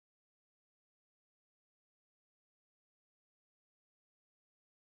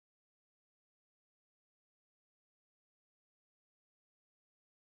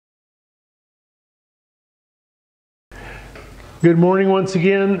Good morning once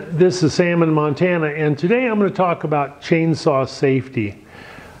again. This is Sam in Montana, and today I'm going to talk about chainsaw safety.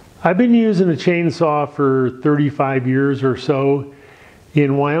 I've been using a chainsaw for 35 years or so.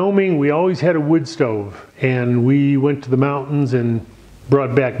 In Wyoming, we always had a wood stove, and we went to the mountains and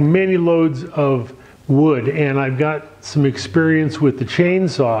brought back many loads of wood, and I've got some experience with the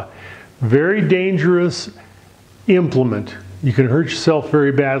chainsaw. Very dangerous implement. You can hurt yourself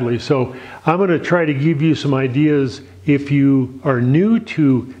very badly. So I'm going to try to give you some ideas if you are new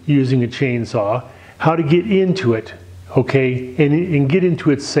to using a chainsaw, how to get into it, okay, and get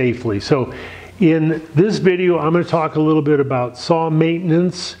into it safely. So in this video, I'm going to talk a little bit about saw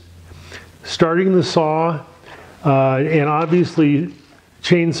maintenance, starting the saw, and obviously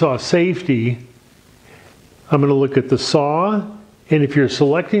chainsaw safety. I'm going to look at the saw, and if you're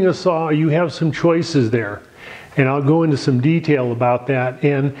selecting a saw, you have some choices there. And I'll go into some detail about that.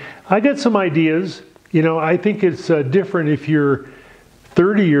 And I got some ideas. You know, I think it's different if you're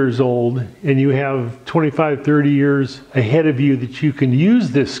 30 years old and you have 25, 30 years ahead of you that you can use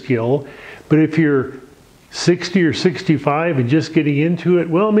this skill. But if you're 60 or 65 and just getting into it,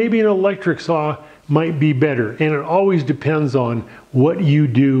 well, maybe an electric saw might be better. And it always depends on what you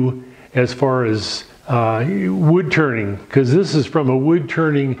do as far as wood turning, because this is from a wood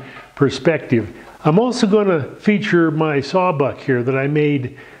turning perspective. I'm also going to feature my sawbuck here that I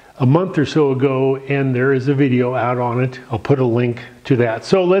made a month or so ago, and there is a video out on it. I'll put a link to that.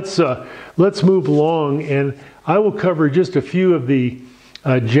 So let's move along, and I will cover just a few of the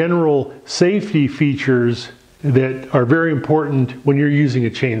general safety features that are very important when you're using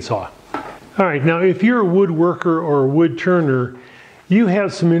a chainsaw. All right, now if you're a woodworker or a wood turner, you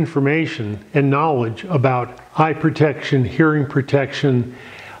have some information and knowledge about eye protection, hearing protection.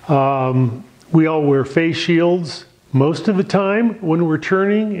 We all wear face shields most of the time when we're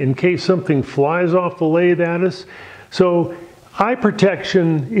turning in case something flies off the lathe at us. So eye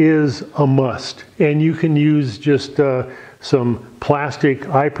protection is a must, and you can use just some plastic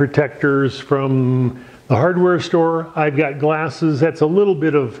eye protectors from the hardware store. I've got glasses. That's a little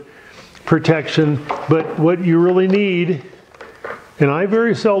bit of protection, but what you really need, and I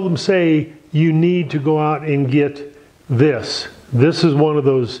very seldom say you need to go out and get this. This is one of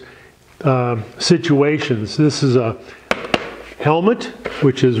those situations. This is a helmet,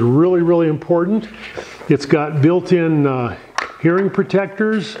 which is really, really important. It's got built-in hearing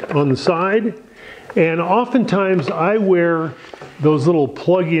protectors on the side, and oftentimes I wear those little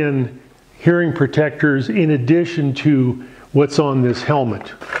plug-in hearing protectors in addition to what's on this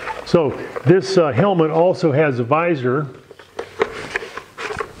helmet. So this helmet also has a visor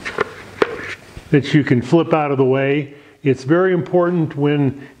that you can flip out of the way. It's very important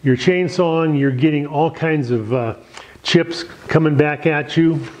when you're chainsawing, you're getting all kinds of chips coming back at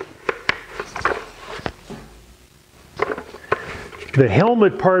you. The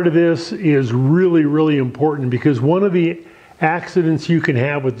helmet part of this is really, really important because one of the accidents you can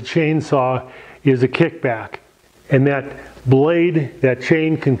have with the chainsaw is a kickback. And that blade, that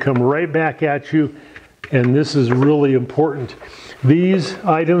chain can come right back at you, and this is really important. These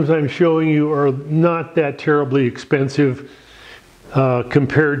items I'm showing you are not that terribly expensive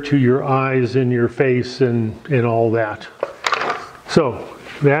compared to your eyes and your face and all that. So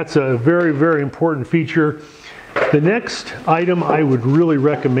that's a very, very important feature. The next item I would really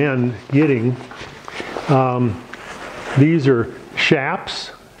recommend getting, these are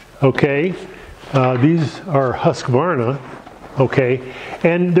shaps, okay? These are Husqvarna, okay?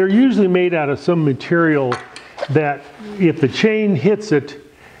 And they're usually made out of some material that if the chain hits it,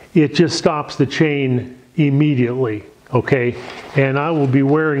 it just stops the chain immediately, okay? And I will be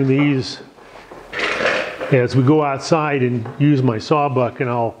wearing these as we go outside and use my sawbuck, and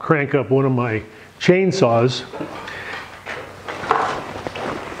I'll crank up one of my chainsaws.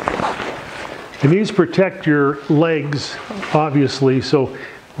 And these protect your legs, obviously, so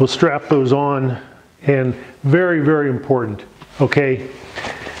we'll strap those on, and very, very important, okay?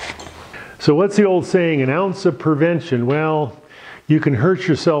 So what's the old saying, an ounce of prevention? Well, you can hurt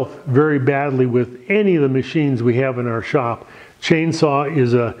yourself very badly with any of the machines we have in our shop. Chainsaw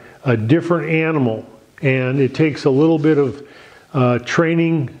is a different animal, and it takes a little bit of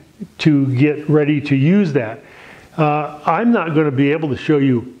training to get ready to use that. I'm not going to be able to show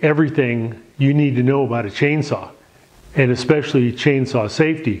you everything you need to know about a chainsaw, and especially chainsaw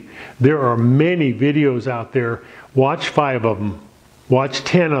safety. There are many videos out there. Watch 5 of them. Watch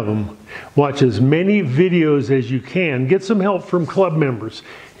 10 of them. Watch as many videos as you can. Get some help from club members.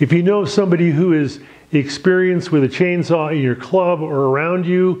 If you know somebody who is experienced with a chainsaw in your club or around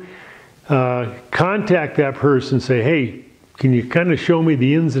you, contact that person and say, hey, can you kind of show me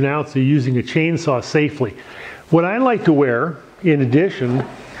the ins and outs of using a chainsaw safely? What I like to wear in addition,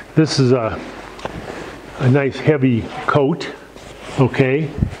 this is a nice heavy coat, okay,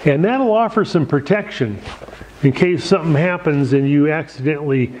 and that'll offer some protection in case something happens and you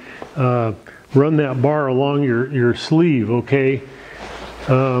accidentally run that bar along your sleeve, okay.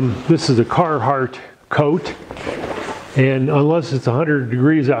 This is a Carhartt coat, and unless it's 100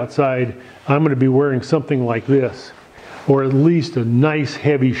 degrees outside, I'm going to be wearing something like this, or at least a nice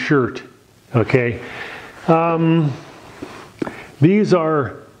heavy shirt, okay. These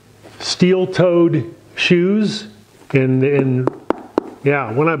are steel-toed shoes, and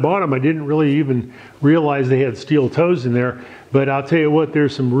yeah, when I bought them I didn't really even realize they had steel toes in there, but I'll tell you what,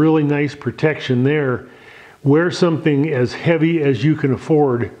 there's some really nice protection there. Wear something as heavy as you can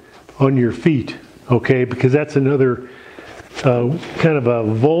afford on your feet, okay, because that's another kind of a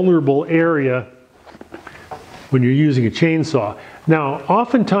vulnerable area when you're using a chainsaw. Now,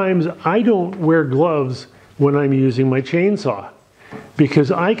 oftentimes I don't wear gloves when I'm using my chainsaw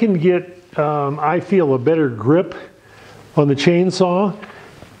because I can get, I feel a better grip on the chainsaw.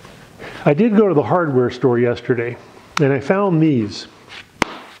 I did go to the hardware store yesterday and I found these,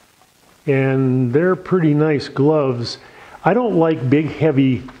 and they're pretty nice gloves. I don't like big,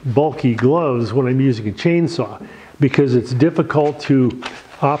 heavy, bulky gloves when I'm using a chainsaw because it's difficult to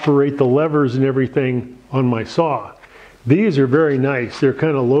operate the levers and everything on my saw. These are very nice. They're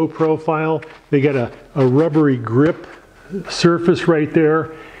kind of low profile. They got a rubbery grip surface right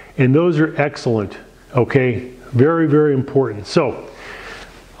there, and those are excellent, okay? Very, very important. So,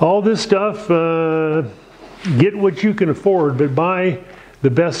 all this stuff, get what you can afford, but buy the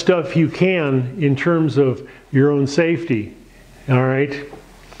best stuff you can in terms of your own safety, all right?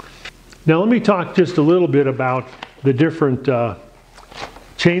 Now let me talk just a little bit about the different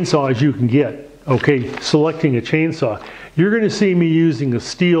chainsaws you can get, okay, selecting a chainsaw. You're going to see me using a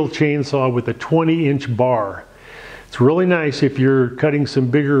steel chainsaw with a 20-inch bar. It's really nice if you're cutting some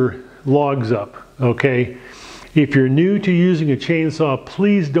bigger logs up, okay? If you're new to using a chainsaw,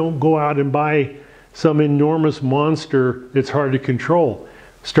 please don't go out and buy some enormous monster that's hard to control.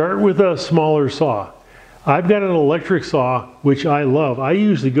 Start with a smaller saw. I've got an electric saw, which I love. I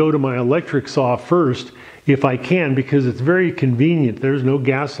usually go to my electric saw first if I can because it's very convenient. There's no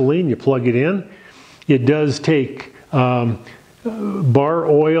gasoline, you plug it in. It does take bar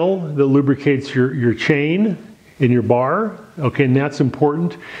oil that lubricates your chain in your bar, okay, and that's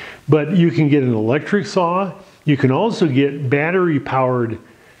important. But you can get an electric saw. You can also get battery-powered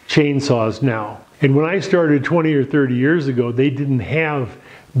chainsaws now. And when I started 20 or 30 years ago, they didn't have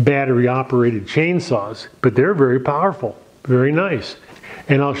battery-operated chainsaws, but they're very powerful, very nice.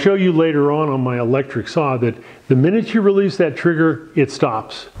 And I'll show you later on my electric saw that the minute you release that trigger, it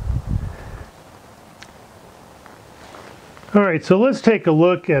stops. All right, so let's take a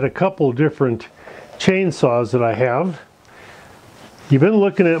look at a couple different chainsaws that I have. You've been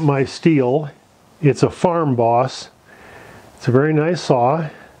looking at my steel. It's a Farm Boss. It's a very nice saw.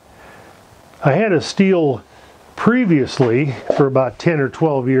 I had a steel previously for about 10 or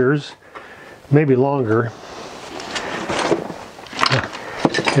 12 years, maybe longer.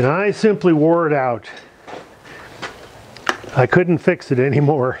 And I simply wore it out. I couldn't fix it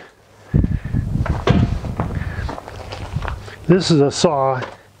anymore. This is a saw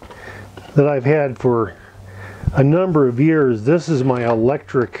that I've had for a number of years. This is my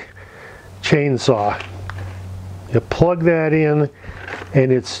electric chainsaw. You plug that in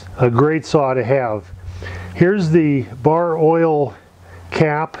and it's a great saw to have. Here's the bar oil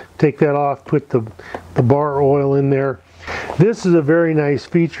cap. Take that off, put the bar oil in there. This is a very nice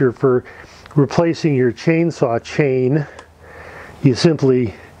feature for replacing your chainsaw chain. You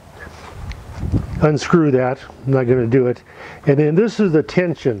simply unscrew that. I'm not going to do it. And then this is the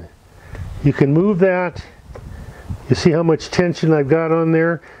tension. You can move that. You see how much tension I've got on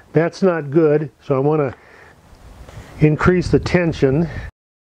there? That's not good, so I want to increase the tension.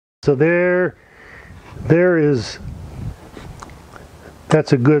 So there is,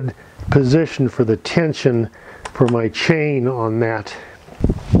 that's a good position for the tension for my chain on that.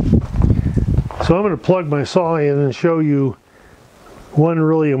 So I'm going to plug my saw in and show you one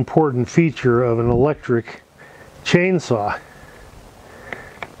really important feature of an electric chainsaw.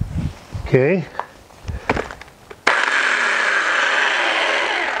 Okay.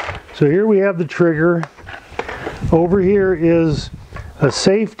 So here we have the trigger. Over here is a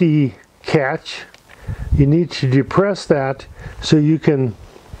safety catch. You need to depress that so you can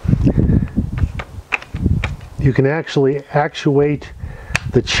actually actuate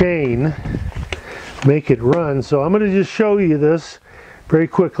the chain, make it run. So I'm going to just show you this very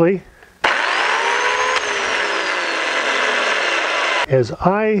quickly. As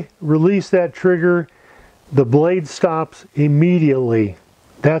I release that trigger, the blade stops immediately.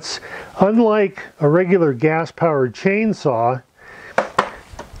 That's unlike a regular gas-powered chainsaw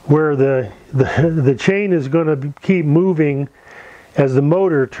where the chain is going to keep moving as the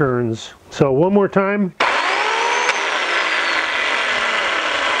motor turns. So one more time.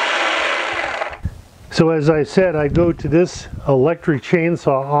 So as I said, I go to this electric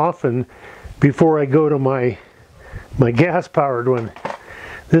chainsaw often before I go to my gas-powered one.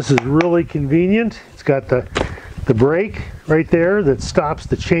 This is really convenient. It's got the brake right there that stops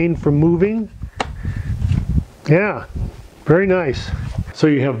the chain from moving. Yeah, very nice. So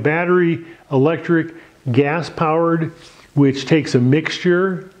you have battery, electric, gas-powered, which takes a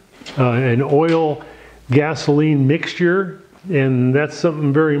mixture, an oil gasoline mixture, and that's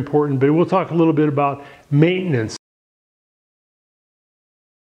something very important. But we'll talk a little bit about maintenance.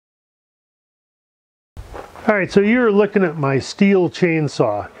 All right, so you're looking at my steel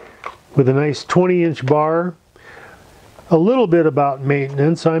chainsaw with a nice 20-inch bar. A little bit about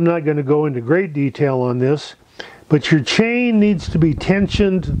maintenance. I'm not going to go into great detail on this, but your chain needs to be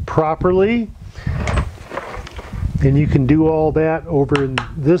tensioned properly, and you can do all that over in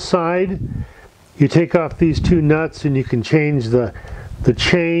this side. You take off these two nuts and you can change the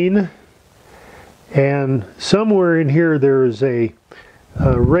chain, and somewhere in here there is a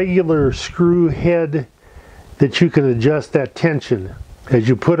regular screw head that you can adjust that tension as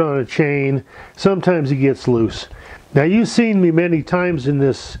you put on a chain. Sometimes it gets loose. Now you've seen me many times in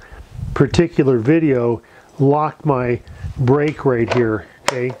this particular video lock my brake right here.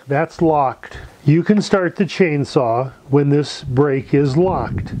 Okay, that's locked. You can start the chainsaw when this brake is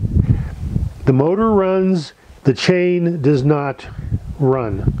locked. The motor runs, the chain does not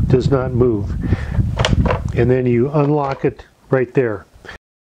run, does not move. And then you unlock it right there.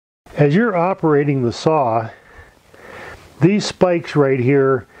 As you're operating the saw, these spikes right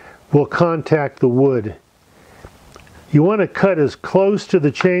here will contact the wood. You want to cut as close to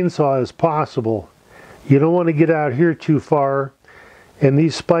the chainsaw as possible. You don't want to get out here too far, and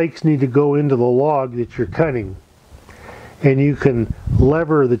these spikes need to go into the log that you're cutting. And you can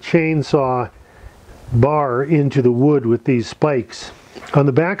lever the chainsaw bar into the wood with these spikes. On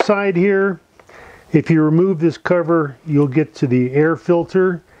the back side here, if you remove this cover, you'll get to the air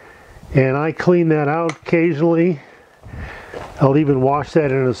filter, and I clean that out occasionally. I'll even wash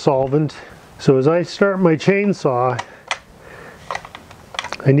that in a solvent. So as I start my chainsaw,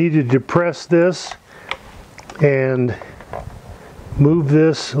 I need to depress this and move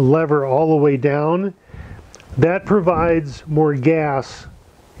this lever all the way down. That provides more gas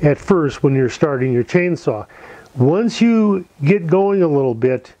at first when you're starting your chainsaw. Once you get going a little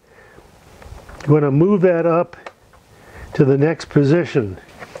bit, you want to move that up to the next position.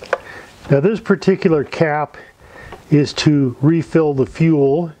 Now this particular cap is to refill the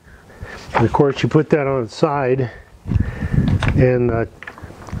fuel, and of course you put that on its side. And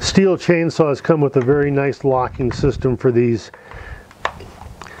steel chainsaws come with a very nice locking system for these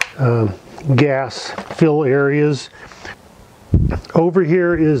gas fill areas. Over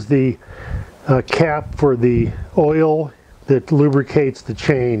here is the cap for the oil that lubricates the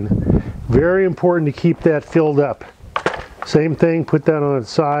chain. Very important to keep that filled up. Same thing, put that on its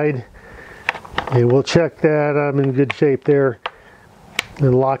side, and we'll check that I'm in good shape there,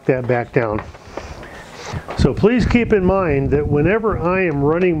 and lock that back down. So please keep in mind that whenever I am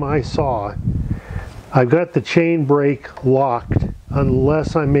running my saw, I've got the chain brake locked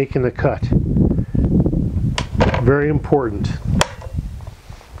unless I'm making a cut. Very important.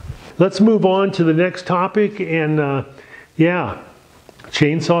 Let's move on to the next topic, and yeah,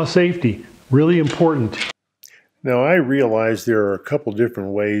 chainsaw safety, really important. Now I realize there are a couple different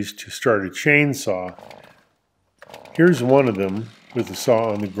ways to start a chainsaw. Here's one of them with the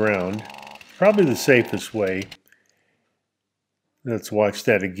saw on the ground. Probably the safest way. Let's watch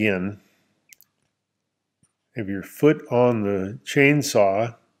that again. Have your foot on the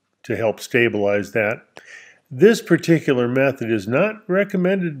chainsaw to help stabilize that. This particular method is not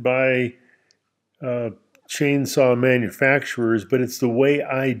recommended by chainsaw manufacturers, but it's the way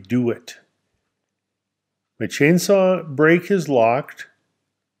I do it. My chainsaw brake is locked.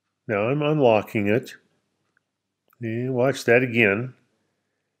 Now I'm unlocking it. And watch that again.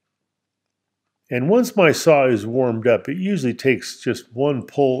 And once my saw is warmed up, it usually takes just one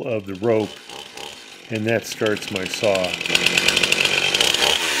pull of the rope, and that starts my saw.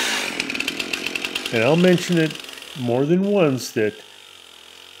 And I'll mention it more than once that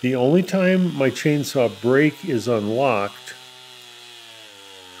the only time my chainsaw brake is unlocked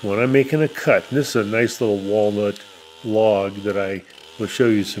is when I'm making a cut. And this is a nice little walnut log that I will show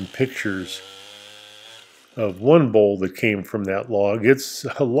you some pictures of one bowl that came from that log. It's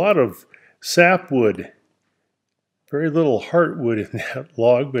a lot of sapwood Very little heartwood in that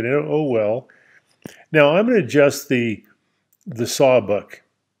log, but oh well. Now I'm going to adjust the sawbuck.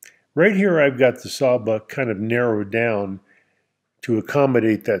 Right here I've got the sawbuck kind of narrowed down to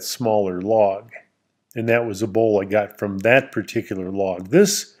accommodate that smaller log. And that was a bowl I got from that particular log.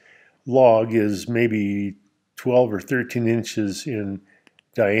 This log is maybe 12 or 13 inches in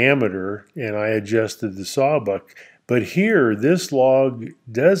diameter, and I adjusted the sawbuck. But here, this log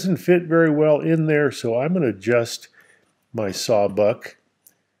doesn't fit very well in there, so I'm going to adjust my sawbuck,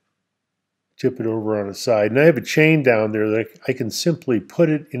 tip it over on the side. And I have a chain down there that I can simply put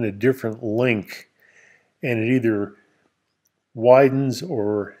it in a different length, and it either widens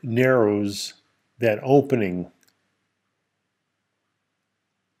or narrows that opening,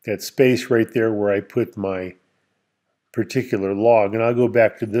 that space right there where I put my particular log. And I'll go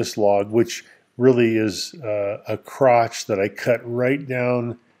back to this log, which really is a crotch that I cut right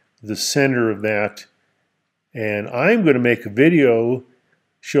down the center of that. And I'm going to make a video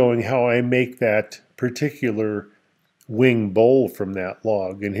showing how I make that particular wing bowl from that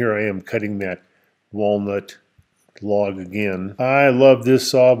log. And here I am cutting that walnut log again. I love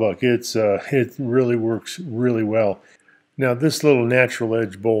this sawbuck. It really works really well. Now this little natural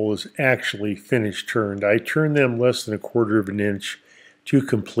edge bowl is actually finish turned. I turn them less than 1/4 of an inch to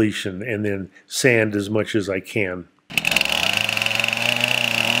completion and then sand as much as I can.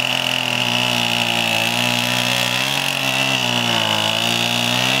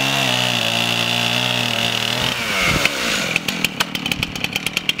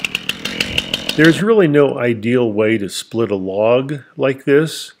 There's really no ideal way to split a log like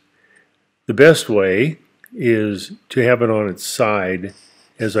this. The best way is to have it on its side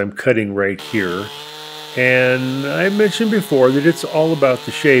as I'm cutting right here. And I mentioned before that it's all about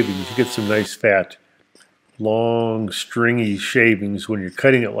the shavings. You get some nice fat, long, stringy shavings when you're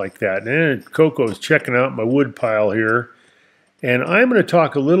cutting it like that. And Coco's checking out my wood pile here. And I'm going to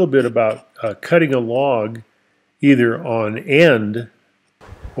talk a little bit about cutting a log either on end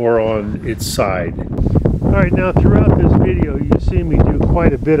or on its side. All right, now throughout this video you see me do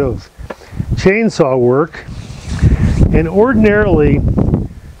quite a bit of chainsaw work, and ordinarily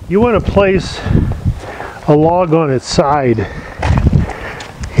you want to place a log on its side,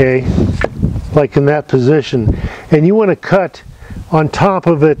 okay, like in that position, and you want to cut on top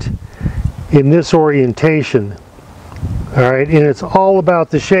of it in this orientation. All right, and it's all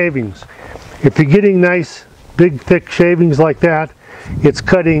about the shavings. If you're getting nice big thick shavings like that, it's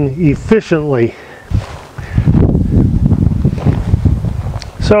cutting efficiently.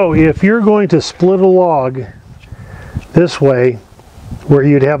 So if you're going to split a log this way, where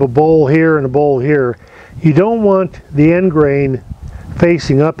you'd have a bowl here and a bowl here, you don't want the end grain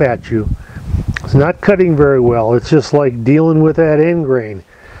facing up at you. It's not cutting very well. It's just like dealing with that end grain.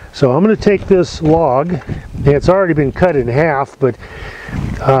 So I'm going to take this log, and it's already been cut in half, but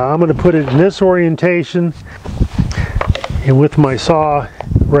I'm going to put it in this orientation, and with my saw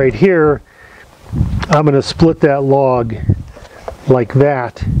right here, I'm going to split that log like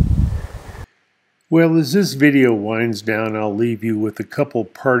that. Well, as this video winds down, I'll leave you with a couple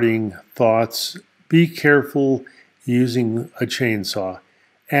parting thoughts. Be careful using a chainsaw.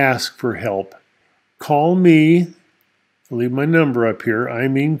 Ask for help. Call me. I'll leave my number up here. I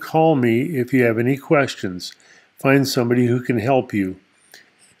mean, call me if you have any questions. Find somebody who can help you.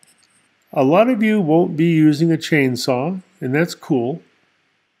 A lot of you won't be using a chainsaw, and that's cool.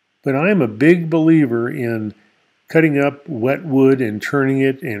 But I'm a big believer in cutting up wet wood and turning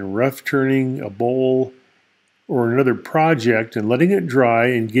it and rough turning a bowl or another project and letting it dry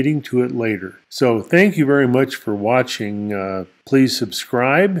and getting to it later. So thank you very much for watching. Please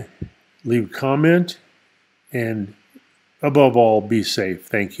subscribe, leave a comment, and above all, be safe.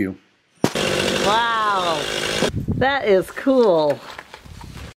 Thank you. Wow, that is cool.